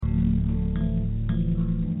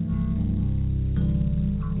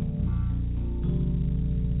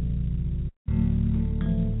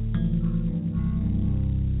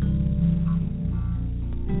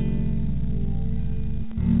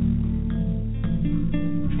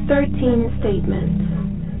13 statements.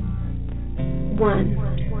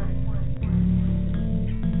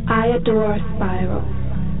 1. I adore spirals.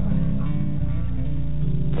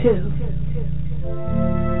 2.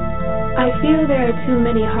 I feel there are too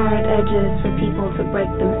many hard edges for people to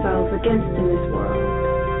break themselves against in this world.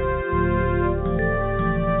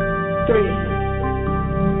 3.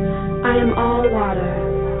 I am all water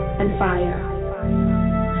and fire.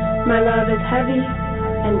 My love is heavy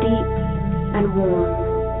and deep and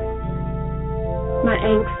warm. My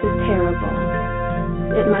angst is terrible.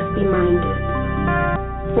 It must be minded.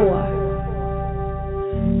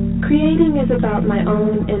 4. Creating is about my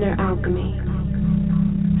own inner alchemy.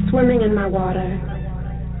 Swimming in my water,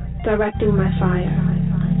 directing my fire.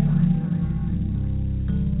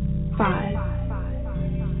 5.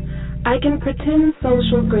 I can pretend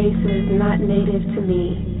social graces not native to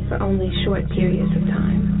me for only short periods of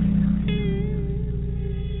time.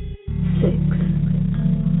 6.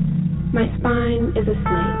 My spine is a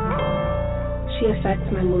snake. She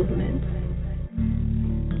affects my movements.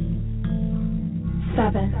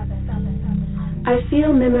 7. I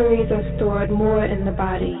feel memories are stored more in the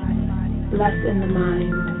body, less in the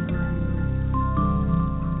mind.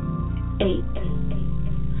 8.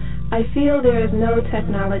 I feel there is no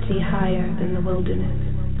technology higher than the wilderness.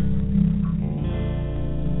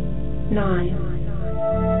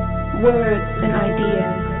 9. Words and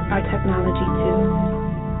ideas are technology too.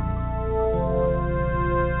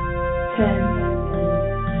 10.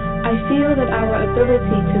 I feel that our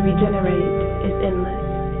ability to regenerate is endless.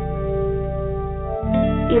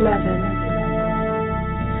 11.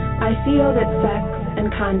 I feel that sex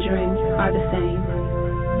and conjuring are the same.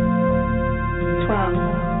 12.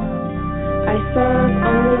 I serve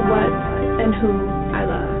only what and who I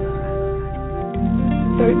love.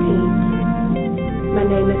 13. My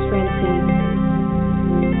name is Francine.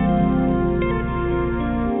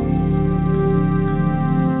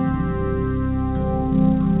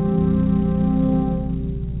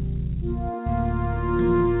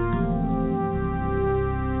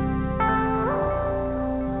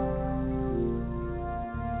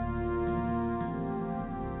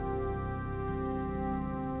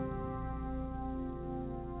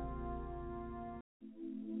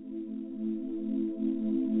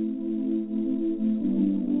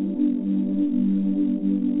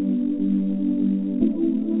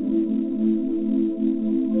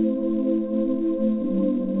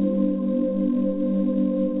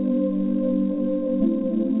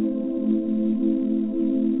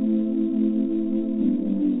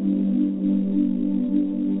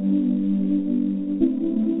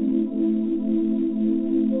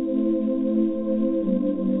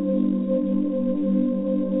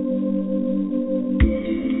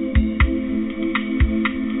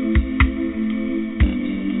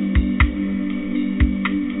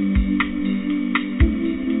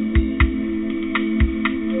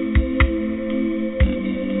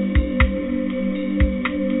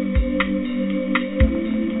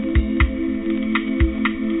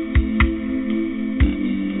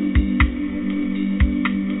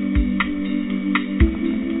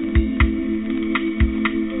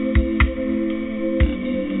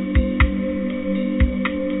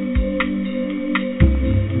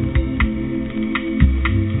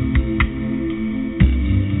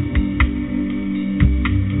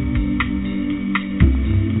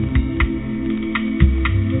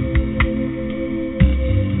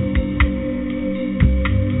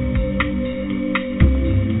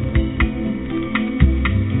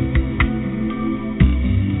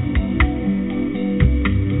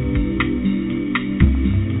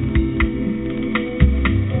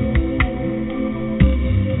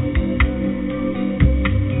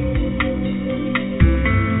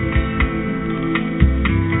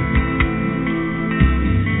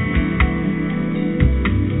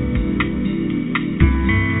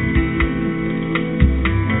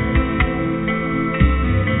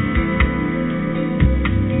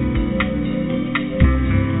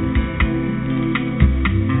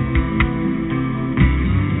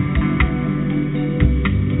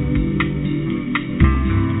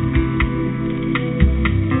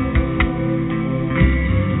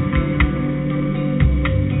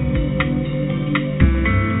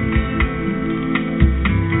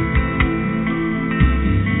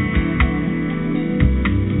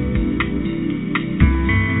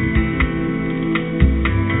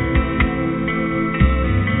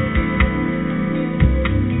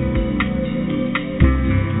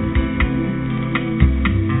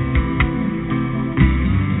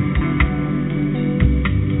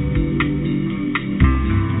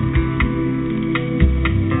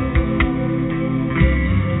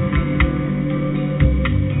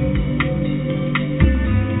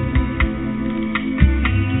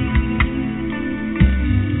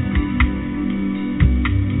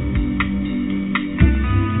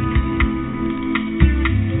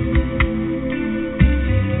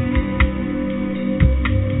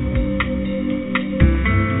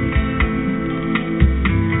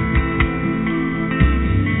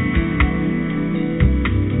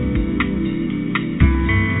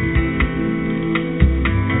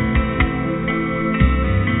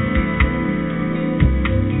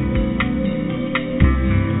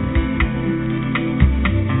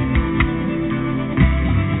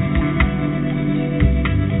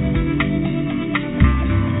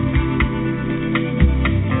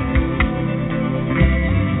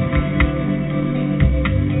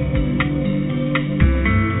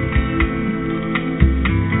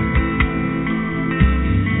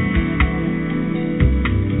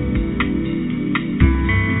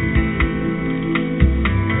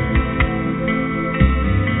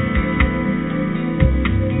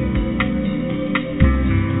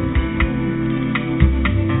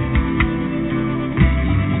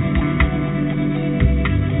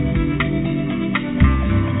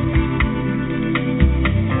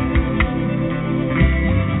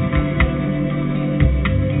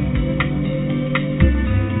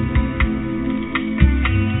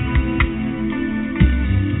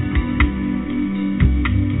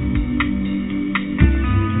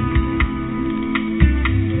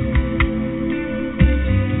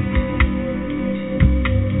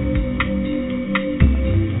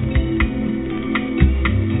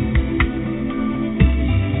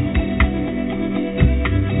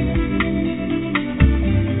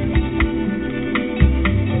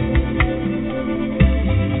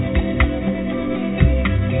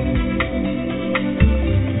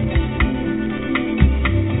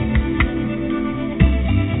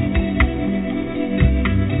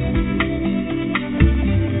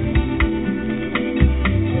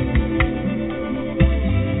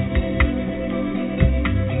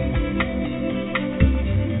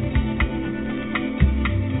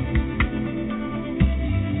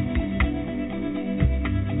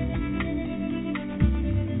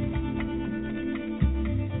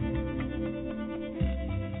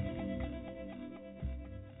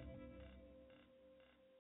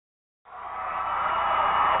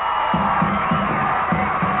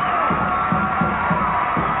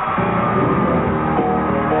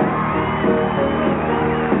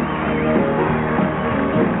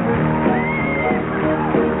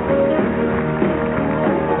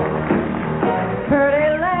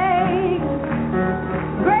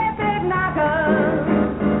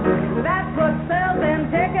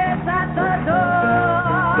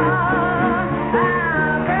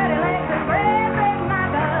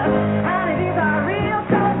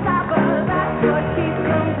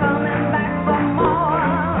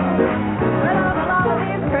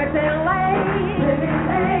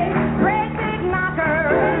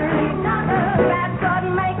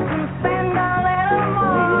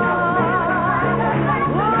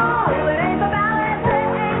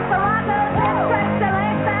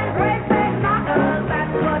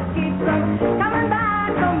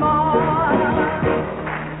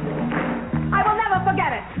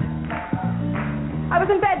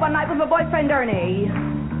 boyfriend, Ernie.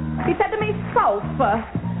 He said to me, Soph,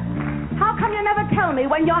 how come you never tell me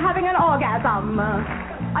when you're having an orgasm?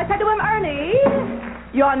 I said to him, Ernie,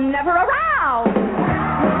 you're never around.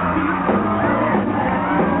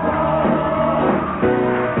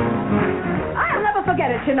 I'll never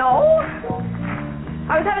forget it, you know.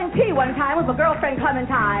 I was having tea one time with my girlfriend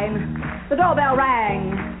Clementine. The doorbell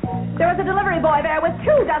rang. There was a delivery boy there with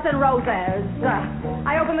 24 roses.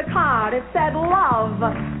 I opened the card. It said, love,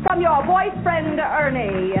 from your boyfriend,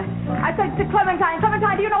 Ernie. I said to Clementine,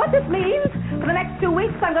 do you know what this means? For the next 2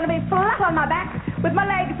 weeks, I'm going to be flat on my back with my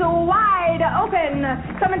legs wide open.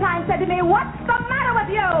 Clementine said to me, what's the matter with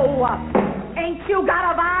you? Ain't you got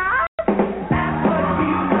a vibe? That's what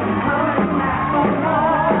keeps me coming back for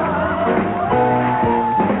more.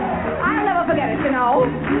 I'll never forget it, you know.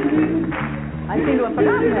 I seem to have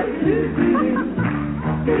forgotten it.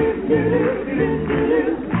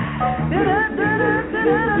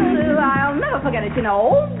 I'll never forget it, you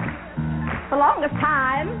know. For the longest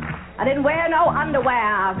time, I didn't wear no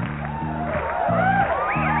underwear.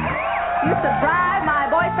 Used to drive my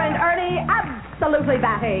boyfriend Ernie absolutely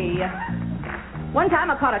batty. One time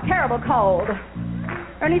I caught a terrible cold.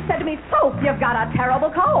 Ernie said to me, Soph, you've got a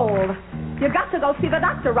terrible cold. You've got to go see the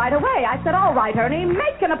doctor right away. I said, all right, Ernie,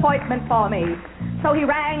 make an appointment for me. So he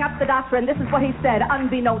rang up the doctor, and this is what he said,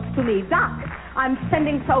 unbeknownst to me. Doc, I'm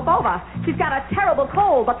sending Soph over. She's got a terrible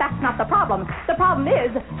cold, but that's not the problem. The problem is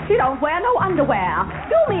she don't wear no underwear.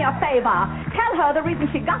 Do me a favor. Tell her the reason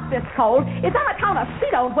she got this cold is on account of she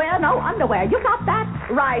don't wear no underwear. You got that?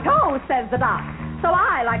 Right, oh, says the doc. So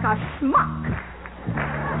I, like a schmuck,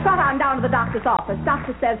 trot on down to the doctor's office.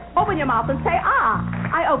 Doctor says, open your mouth and say, ah.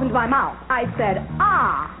 I opened my mouth. I said,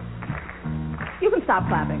 ah. You can stop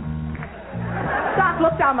clapping. Doc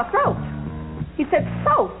looked down my throat. He said,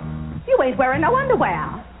 Soph, you ain't wearing no underwear.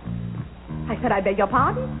 I said, I beg your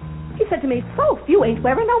pardon? He said to me, Soph, you ain't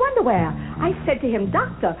wearing no underwear. I said to him,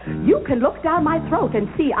 Doctor, you can look down my throat and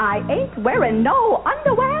see I ain't wearing no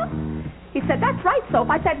underwear? He said, that's right, Soph.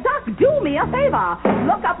 I said, Doc, do me a favor.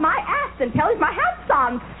 Look up my ass and tell him my hat's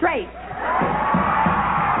on straight.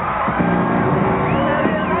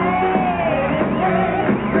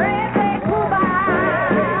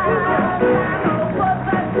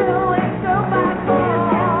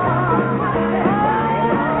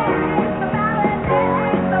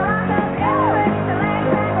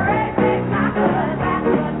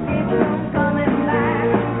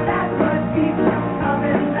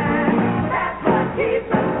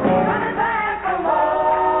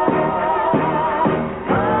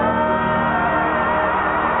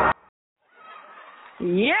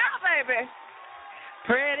 Yeah, baby.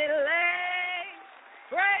 Pretty legs,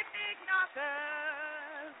 great big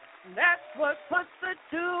knockers. That's what puts the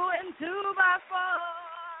 2 and 2 by 4.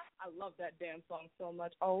 I love that damn song so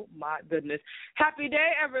much. Oh, my goodness. Happy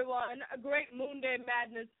day, everyone. A great Moonday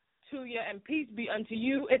madness to you, and peace be unto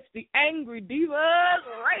you. It's the Angry Devas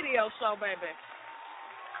radio show, baby.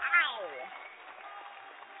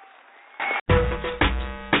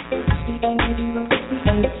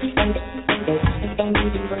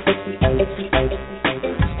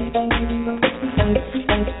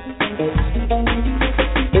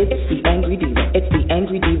 It's the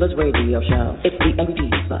Angry Divas radio show. It's the Angry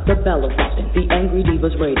Diva, the Belle of Boston. The Angry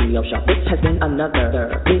Divas radio show. This has been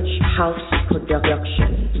another Bitch House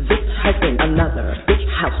production. This has been another Bitch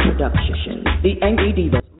House production. The Angry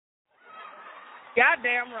Divas.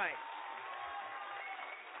 Goddamn right.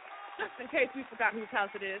 Just in case we forgot whose house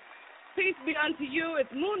it is. Peace be unto you.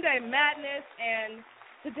 It's Moonday Madness, and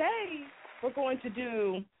today we're going to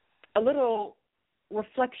do a little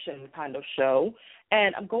reflection kind of show,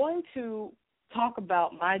 and I'm going to talk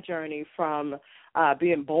about my journey from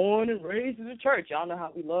being born and raised in the church. Y'all know how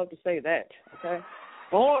we love to say that, okay?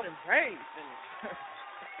 Born and raised in the church.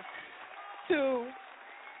 To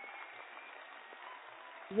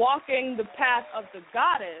walking the path of the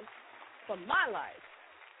goddess for my life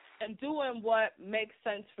and doing what makes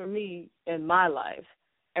sense for me in my life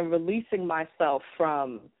and releasing myself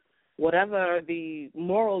from whatever the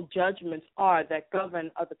moral judgments are that govern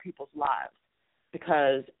other people's lives,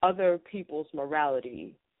 because other people's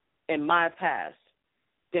morality in my past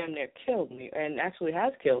damn near killed me, and actually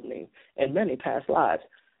has killed me in many past lives.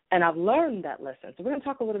 And I've learned that lesson. So we're going to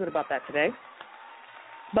talk a little bit about that today.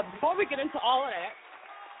 But before we get into all of that,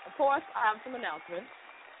 of course, I have some announcements.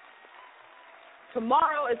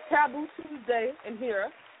 Tomorrow is Taboo Tuesday in here,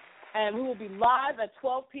 and we will be live at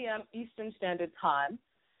 12 p.m. Eastern Standard Time.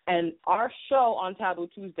 And our show on Taboo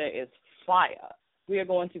Tuesday is fire. We are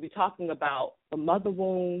going to be talking about the mother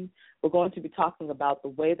wound. We're going to be talking about the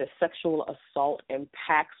way that sexual assault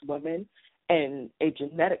impacts women in a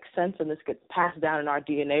genetic sense, and this gets passed down in our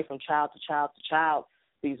DNA from child to child to child,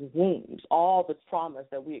 these wounds, all the traumas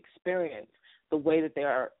that we experience, the way that they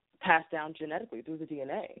are passed down genetically through the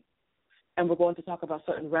DNA. And we're going to talk about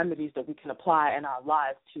certain remedies that we can apply in our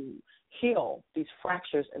lives to heal these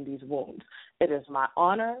fractures and these wounds. It is my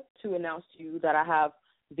honor to announce to you that I have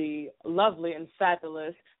the lovely and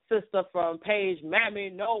fabulous sister from Page Mammy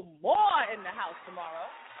No More in the house tomorrow.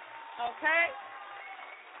 Okay?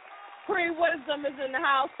 Pre-wisdom is in the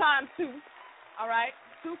house, time 2. All right?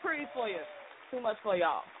 2 Crees for you. Too much for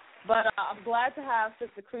y'all. But I'm glad to have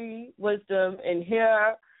Sister Cree Wisdom in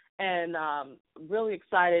here, and really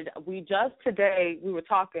excited. We were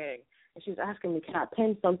talking, and she was asking me, can I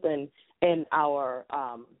pin something in our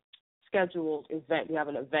scheduled event? We have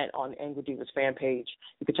an event on Angry Deva's fan page.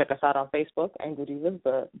 You can check us out on Facebook, Angry Devas,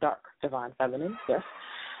 the dark divine feminine, yes.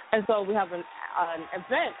 And so we have an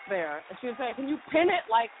event there, and she was saying, can you pin it,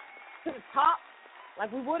 like, to the top,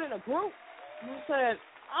 like we would in a group? And I said,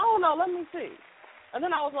 I don't know, let me see. And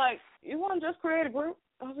then I was like, you want to just create a group?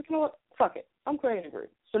 I was like, you know what, fuck it, I'm creating a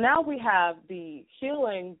group. So now we have the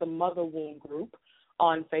Healing the Mother Wound group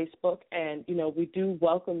on Facebook, and, you know, we do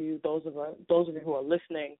welcome you, those of you who are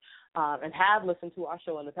listening and have listened to our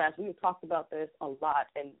show in the past. We have talked about this a lot,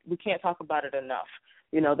 and we can't talk about it enough.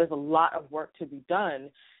 You know, there's a lot of work to be done,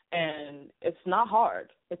 and it's not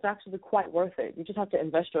hard. It's actually quite worth it. You just have to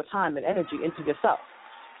invest your time and energy into yourself.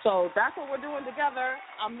 So that's what we're doing together.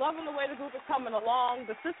 I'm loving the way the group is coming along.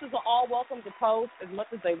 The sisters are all welcome to post as much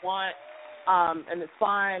as they want, and it's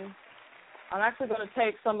fine. I'm actually going to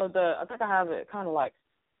take some of I think I have it kind of like,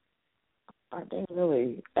 I didn't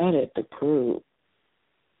really edit the group.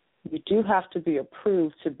 You do have to be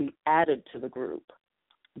approved to be added to the group,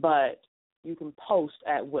 but you can post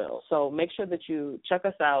at will. So make sure that you check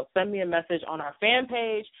us out. Send me a message on our fan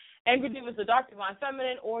page, Angry Devas, the Dark Divine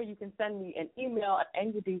Feminine, or you can send me an email at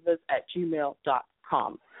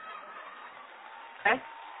angrydevas@gmail.com. Okay?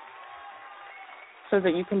 So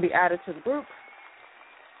that you can be added to the group.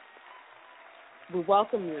 We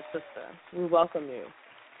welcome you, sister. We welcome you.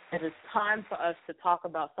 It is time for us to talk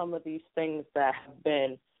about some of these things that have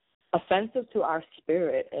been offensive to our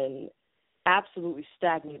spirit and absolutely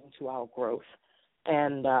stagnating to our growth.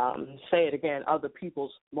 And say it again, other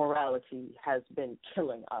people's morality has been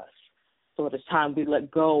killing us. So it is time we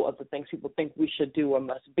let go of the things people think we should do or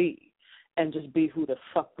must be and just be who the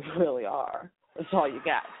fuck we really are. That's all you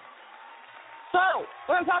got. So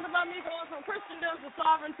we're going to talk about me going from Christiandom to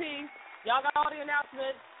sovereignty. Y'all got all the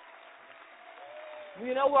announcements.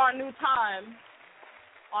 You know we're our new time.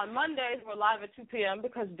 On Mondays, we're live at 2 p.m.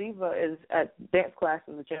 because Diva is at dance class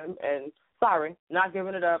in the gym. And sorry, not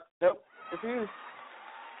giving it up. Nope, refuse.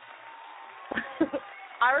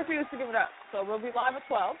 I refuse to give it up. So we'll be live at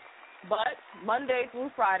 12. But Monday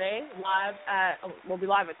through Friday, we'll be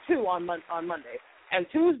live at 2 on Monday. And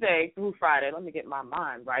Tuesday through Friday, let me get my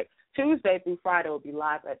mind right. Tuesday through Friday will be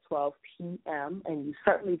live at 12 p.m. And you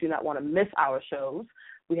certainly do not want to miss our shows.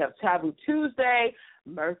 We have Taboo Tuesday,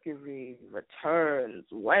 Mercury Returns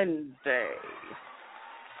Wednesday,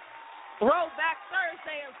 Throwback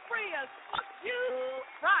Thursday, and Free as Fuck You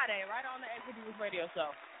Friday, right on the Angry Deva radio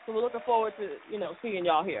show. So we're looking forward to, seeing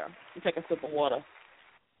y'all here. You take a sip of water.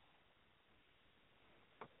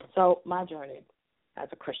 So my journey as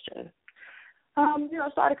a Christian,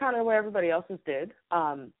 started kind of the way everybody else's did.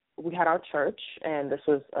 We had our church, and this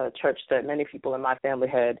was a church that many people in my family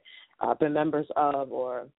had been members of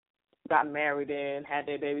or got married in, had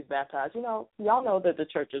their babies baptized. Y'all know that the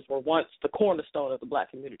churches were once the cornerstone of the black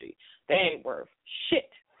community. They ain't worth shit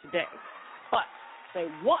today, but they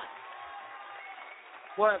once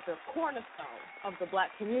were the cornerstone of the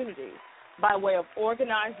black community by way of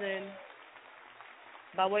organizing,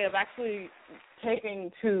 by way of actually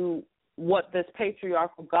taking to what this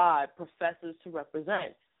patriarchal God professes to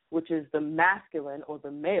represent, which is the masculine or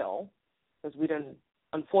the male, because we done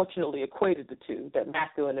unfortunately equated the two, that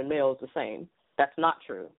masculine and male is the same. That's not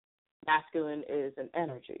true. Masculine is an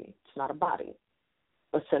energy. It's not a body.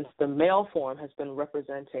 But since the male form has been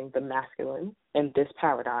representing the masculine in this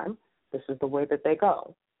paradigm, this is the way that they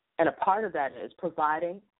go. And a part of that is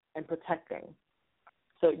providing and protecting.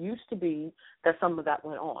 So it used to be that some of that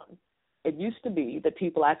went on. It used to be that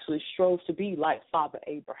people actually strove to be like Father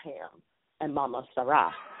Abraham and Mama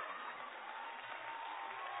Sarah.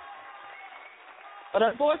 But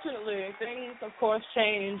unfortunately, things, of course,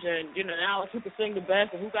 change, and, now it's who can sing the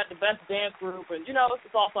best and who got the best dance group, and,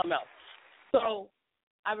 it's all something else. So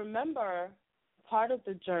I remember part of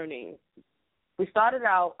the journey, we started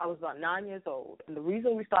out, I was about 9 years old, and the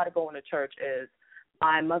reason we started going to church is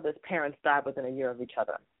my mother's parents died within a year of each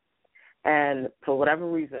other. And for whatever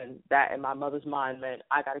reason, that in my mother's mind meant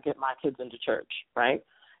I got to get my kids into church, right?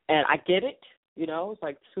 And I get it, it's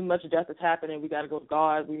like too much death is happening. We got to go to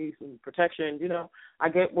God. We need some protection, I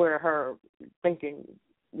get where her thinking,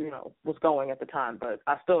 was going at the time. But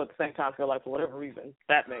I still at the same time feel like for whatever reason,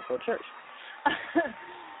 that meant go to church.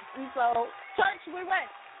 And so church we went,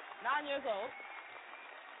 9 years old.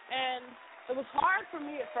 And it was hard for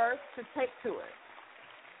me at first to take to it.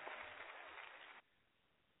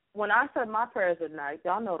 When I said my prayers at night,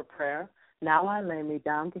 y'all know the prayer. Now I lay me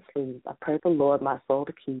down to sleep. I pray the Lord my soul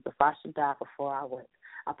to keep. If I should die before I wake,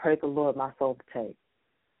 I pray the Lord my soul to take.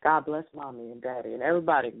 God bless Mommy and Daddy and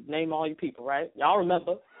everybody. Name all you people, right? Y'all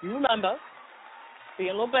remember. You remember being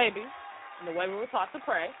a little baby and the way we were taught to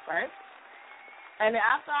pray, right? And then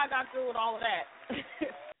after I got through with all of that,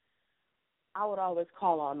 I would always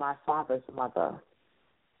call on my father's mother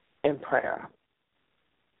in prayer.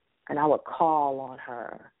 And I would call on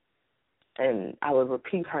her, and I would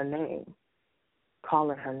repeat her name,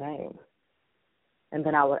 calling her name. And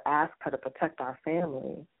then I would ask her to protect our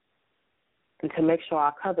family and to make sure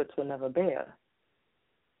our cupboards were never bare,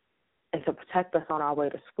 and to protect us on our way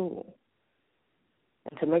to school,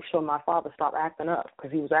 and to make sure my father stopped acting up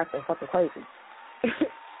because he was acting fucking crazy. I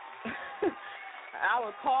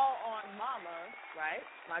would call on Mama, right,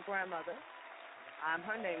 my grandmother. I'm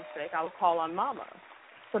her namesake. I would call on Mama.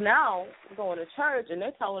 So now we're going to church, and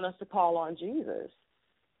they're telling us to call on Jesus.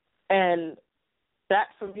 And that,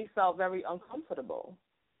 for me, felt very uncomfortable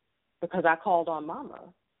because I called on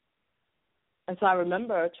Mama. And so I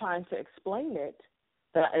remember trying to explain it,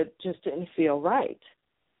 that it just didn't feel right.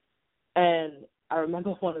 And I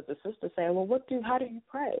remember one of the sisters saying, well, how do you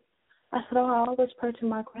pray? I said, I always pray to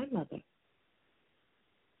my grandmother.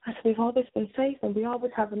 I said, we've always been safe, and we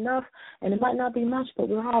always have enough, and it might not be much, but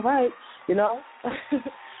we're all right,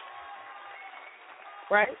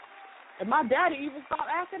 Right? And my daddy even stopped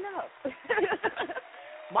acting up.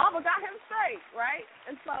 Mama got him straight, right?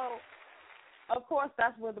 And so, of course,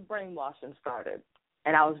 that's where the brainwashing started.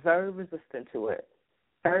 And I was very resistant to it,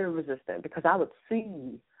 very resistant, because I would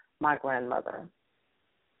see my grandmother.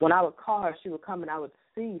 When I would call her, she would come, and I would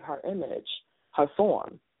see her image, her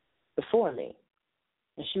form, before me.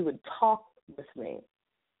 And she would talk with me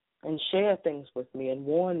and share things with me and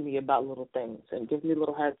warn me about little things and give me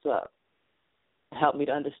little heads up and help me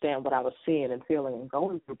to understand what I was seeing and feeling and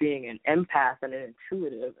going through, being an empath and an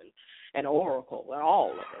intuitive and an oracle and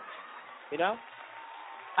all of it, I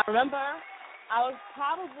remember I was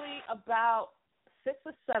probably about 6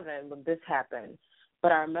 or 7 when this happened,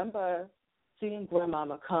 but I remember seeing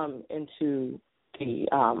Grandmama come into the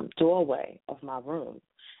doorway of my room.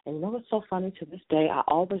 And you know what's so funny? To this day, I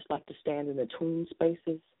always like to stand in the tween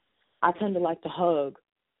spaces. I tend to like to hug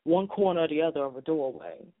one corner or the other of a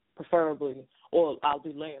doorway, preferably, or I'll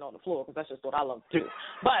be laying on the floor because that's just what I love to do.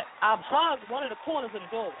 But I've hugged one of the corners of the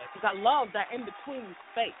doorway because I love that in-between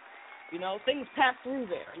space. Things pass through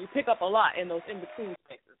there, and you pick up a lot in those in-between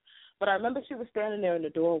spaces. But I remember she was standing there in the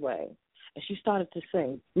doorway, and she started to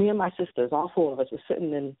sing. Me and my sisters, all 4 of us, were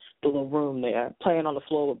sitting in the little room there, playing on the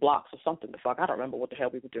floor with blocks or something the fuck. I don't remember what the hell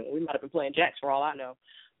we were doing. We might have been playing jacks for all I know.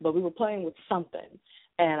 But we were playing with something.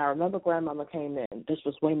 And I remember Grandmama came in. This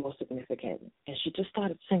was way more significant. And she just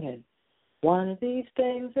started singing, one of these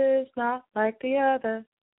things is not like the other.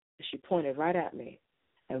 And she pointed right at me.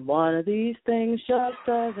 And one of these things just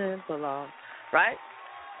doesn't belong. Right?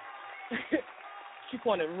 She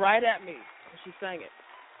pointed right at me when she sang it.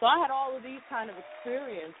 So I had all of these kind of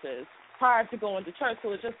experiences prior to going to church,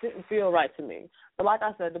 so it just didn't feel right to me. But like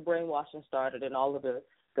I said, the brainwashing started and all of the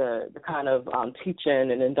kind of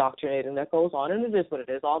teaching and indoctrinating that goes on, and it is what it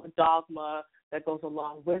is, all the dogma that goes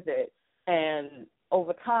along with it. And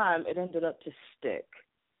over time, it ended up to stick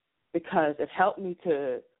because it helped me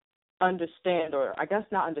to understand, or I guess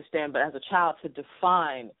not understand, but as a child to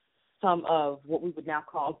define some of what we would now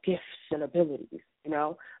call gifts and abilities.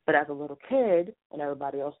 But as a little kid, and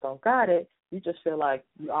everybody else don't got it, you just feel like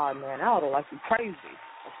you are a man out or like you're crazy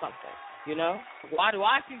or something, Why do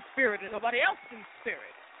I see spirit and nobody else sees spirit?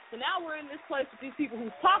 So now we're in this place with these people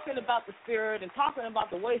who's talking about the spirit and talking about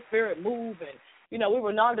the way spirit move. And, we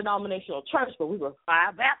were non-denominational church, but we were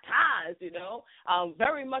fire baptized,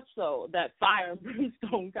 very much so that fire and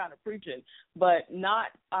brimstone kind of preaching, but not,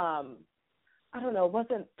 it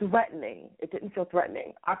wasn't threatening. It didn't feel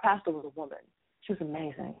threatening. Our pastor was a woman. She was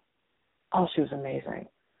amazing. Oh, she was amazing.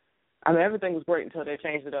 I mean, everything was great until they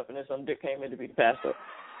changed it up and then some dick came in to be the pastor.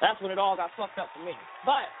 That's when it all got fucked up for me.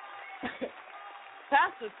 But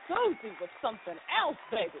Pastor Susie was something else,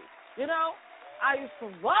 baby. I used to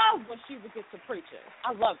love when she would get to preaching.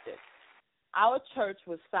 I loved it. Our church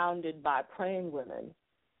was founded by praying women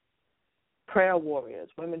prayer warriors,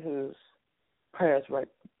 women whose prayers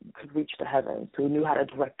could reach the heavens, who knew how to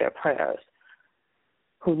direct their prayers,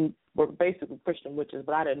 who were basically Christian witches,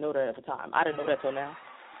 but I didn't know that at the time. I didn't know that till now.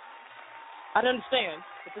 I didn't understand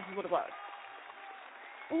that this is what it was.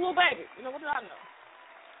 A little baby, what did I know?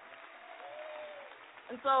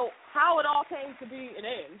 And so how it all came to be and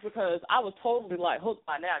end, because I was totally hooked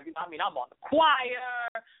by now. I'm on the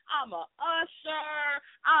choir, I'm a usher,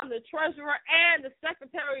 I'm the treasurer and the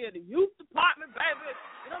secretary of the youth department, baby.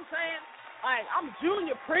 You know what I'm saying? I'm a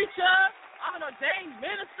junior preacher, I'm an ordained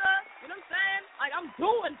minister. You know what I'm saying? I'm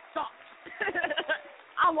doing stuff.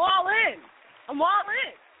 I'm all in.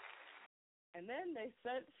 And then they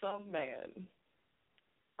sent some man.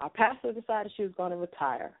 Our pastor decided she was going to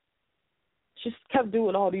retire. She kept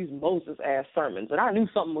doing all these Moses-ass sermons, and I knew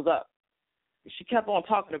something was up. She kept on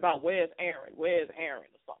talking about where's Aaron or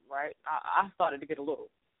something, right? I started to get a little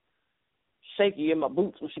shaky in my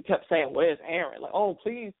boots when she kept saying, where's Aaron? Oh,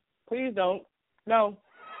 please don't. No.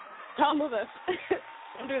 Don't do this.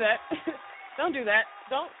 Don't do that. Don't do that.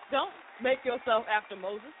 Don't make yourself after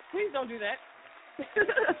Moses. Please don't do that.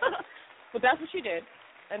 But that's what she did.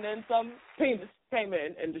 And then some penis came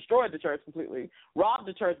in and destroyed the church completely, robbed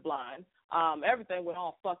the church blind. Everything went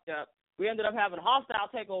all fucked up. We ended up having a hostile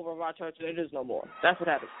takeover of our church, and it is no more. That's what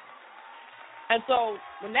happened. And so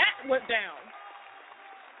when that went down,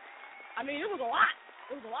 it was a lot.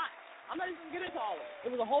 I'm not even going to get into all of it.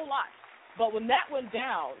 It was a whole lot. But when that went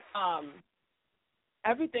down,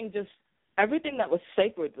 everything that was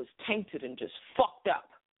sacred was tainted and just fucked up,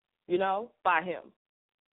 by him,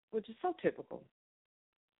 which is so typical.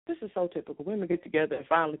 This is so typical. Women get together and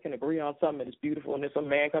finally can agree on something, and it's beautiful, and then some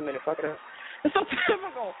man come in and fuck it up. It's so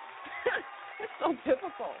typical. It's so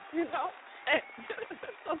typical, It's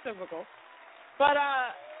so typical. But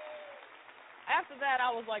after that, I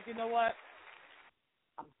was like, you know what?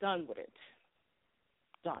 I'm done with it.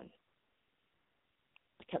 Done.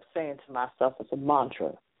 I kept saying to myself as a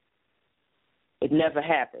mantra, it never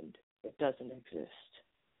happened. It doesn't exist.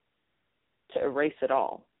 To erase it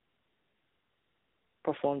all.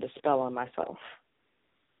 Performed a spell on myself.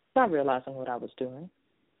 Not realizing what I was doing,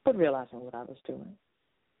 but realizing what I was doing.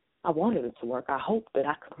 I wanted it to work. I hoped that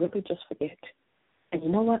I could really just forget. And you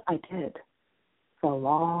know what? I did. For a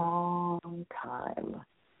long time.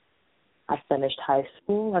 I finished high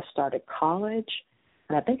school. I started college.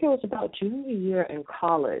 And I think it was about junior year in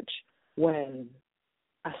college when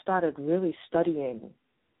I started really studying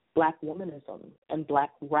Black womanism and Black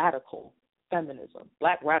radical feminism.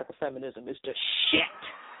 Black radical feminism is just shit.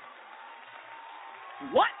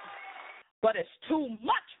 What? But it's too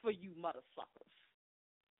much for you mother suckers.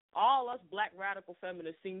 All us Black radical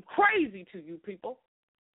feminists seem crazy to you people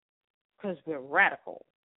because we're radical.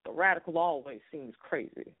 The radical always seems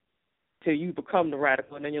crazy till you become the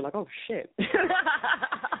radical, and then you're like, oh, shit. Because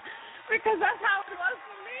that's how it was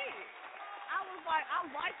for me. I was like, I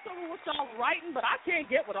like some of what y'all writing, but I can't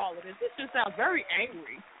get with all of this. This just sounds very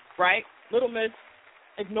angry, right? Little Miss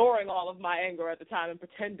ignoring all of my anger at the time and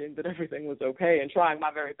pretending that everything was okay and trying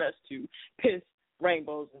my very best to piss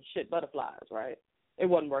rainbows and shit butterflies, right? It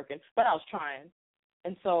wasn't working, but I was trying.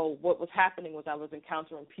 And so what was happening was I was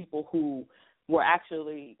encountering people who were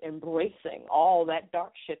actually embracing all that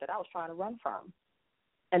dark shit that I was trying to run from.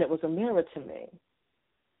 And it was a mirror to me.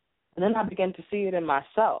 And then I began to see it in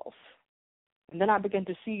myself. And then I began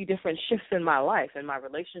to see different shifts in my life, in my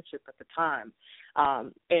relationship at the time,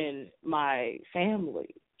 in my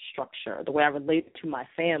family structure, the way I related to my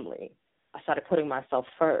family. I started putting myself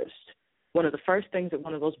first. One of the first things that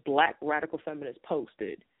one of those Black radical feminists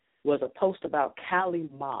posted was a post about Kali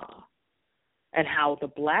Ma and how the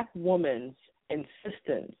Black woman's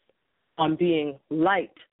insistence on being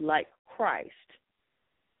light like Christ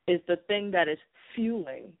is the thing that is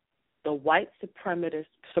fueling the white supremacist,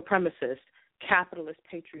 capitalist,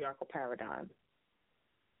 patriarchal paradigm.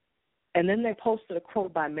 And then they posted a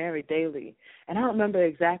quote by Mary Daly, and I don't remember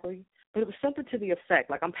exactly, but it was something to the effect,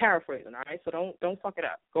 like I'm paraphrasing, all right, so don't fuck it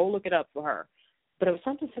up. Go look it up for her. But it was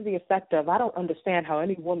something to the effect of, I don't understand how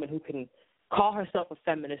any woman who can call herself a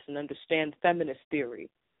feminist and understand feminist theory,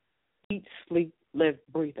 eat, sleep, live,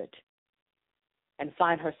 breathe it, and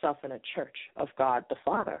find herself in a church of God the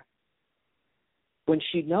Father, when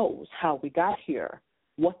she knows how we got here,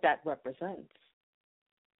 what that represents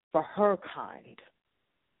for her kind.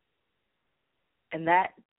 And that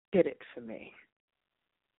did it for me.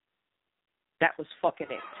 That was fucking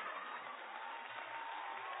it.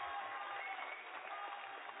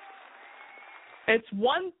 It's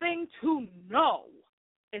one thing to know.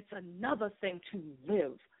 It's another thing to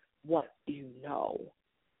live what you know.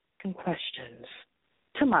 And questions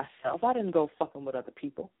to myself. I didn't go fucking with other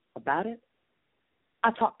people about it.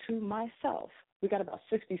 I talk to myself. We got about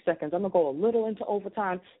 60 seconds. I'm going to go a little into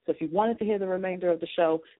overtime. So if you wanted to hear the remainder of the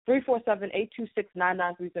show,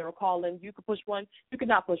 347-826-9930, call in. You can push one. You can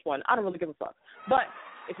not push one. I don't really give a fuck. But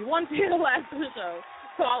if you wanted to hear the last of the show,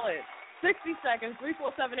 call in. 60 seconds,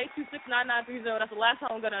 347-826-9930. That's the last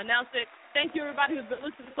time I'm going to announce it. Thank you, everybody who's been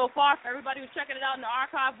listening so far. For everybody who's checking it out in the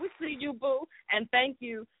archive, we see you, boo. And thank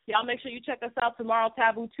you. Y'all make sure you check us out tomorrow,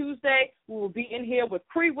 Taboo Tuesday. We will be in here with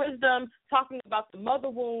Wisdom, talking about the mother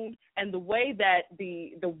wound and the way that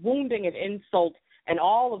the wounding and insult and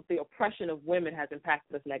all of the oppression of women has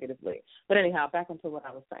impacted us negatively. But anyhow, back onto what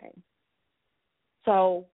I was saying.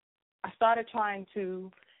 So I started trying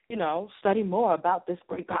to, study more about this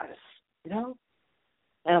great goddess.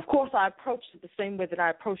 And, of course, I approached it the same way that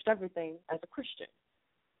I approached everything as a Christian.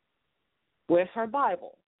 Where's her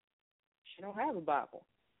Bible? She don't have a Bible.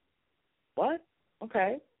 What?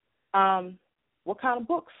 Okay. What kind of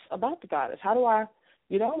books about the goddess? How do I,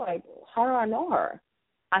 how do I know her?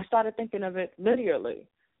 I started thinking of it linearly,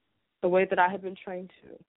 the way that I had been trained to.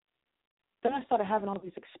 Then I started having all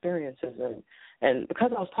these experiences, and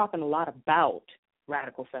because I was talking a lot about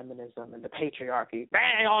radical feminism and the patriarchy,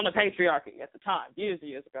 bang on the patriarchy at the time, years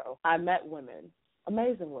ago, I met women,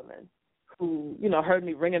 amazing women, who, heard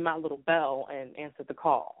me ringing my little bell and answered the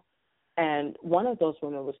call. And one of those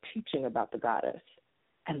women was teaching about the goddess,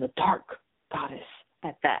 and the dark goddess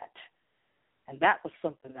at that. And that was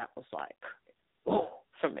something that was like, whoa,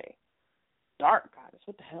 for me. Dark goddess,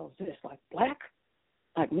 what the hell is this? Like black?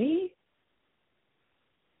 Like me?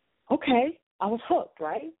 Okay, I was hooked,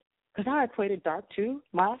 right? Because I equated dark to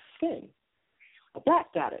my skin. A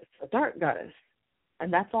black goddess, a dark goddess.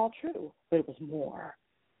 And that's all true, but it was more.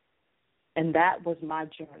 And that was my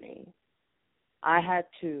journey. I had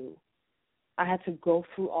to go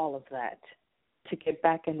through all of that to get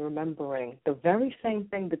back in remembering the very same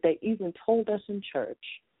thing that they even told us in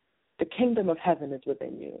church. The kingdom of heaven is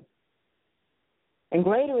within you. And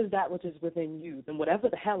greater is that which is within you than whatever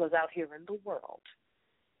the hell is out here in the world.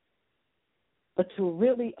 But to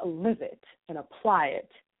really live it and apply it,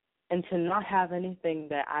 and to not have anything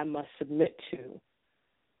that I must submit to,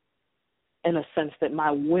 in a sense that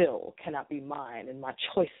my will cannot be mine and my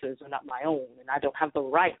choices are not my own and I don't have the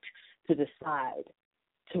right to decide,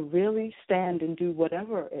 to really stand and do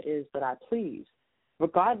whatever it is that I please,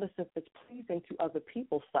 regardless if it's pleasing to other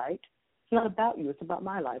people's sight. It's not about you. It's about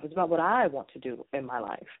my life. It's about what I want to do in my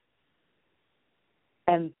life.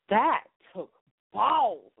 And that took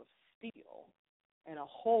balls of steel and a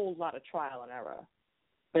whole lot of trial and error,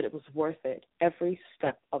 but it was worth it every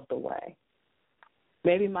step of the way.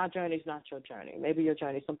 Maybe my journey's not your journey. Maybe your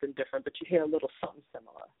journey's something different, but you hear a little something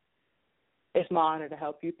similar. It's my honor to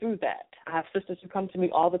help you through that. I have sisters who come to me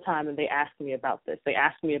all the time, and they ask me about this. They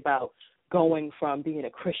ask me about going from being a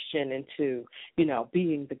Christian into,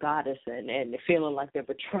 being the goddess and feeling like they're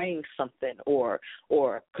betraying something or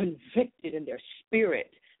convicted in their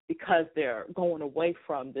spirit because they're going away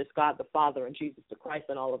from this God the Father and Jesus the Christ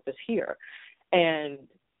and all of this here. And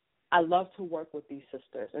I love to work with these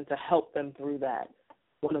sisters and to help them through that.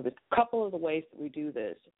 Couple of the ways that we do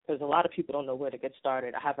this, because a lot of people don't know where to get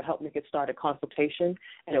started. I have a Help Me Get Started consultation,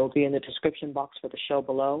 and it will be in the description box for the show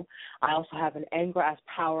below. I also have an Anger as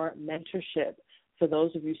Power mentorship for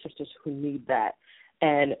those of you sisters who need that.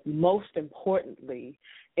 And most importantly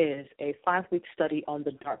is a 5-week study on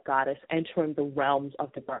the dark goddess, entering the realms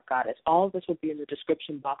of the dark goddess. All of this will be in the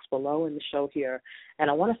description box below in the show here. And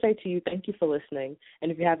I want to say to you, thank you for listening.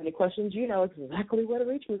 And if you have any questions, you know exactly where to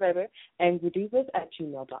reach me, baby.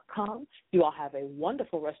 angrydevas@gmail.com. You all have a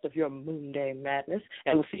wonderful rest of your Moonday madness.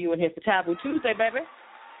 And we'll see you in here for Taboo Tuesday, baby.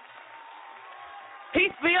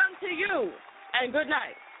 Peace be unto you, and good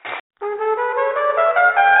night.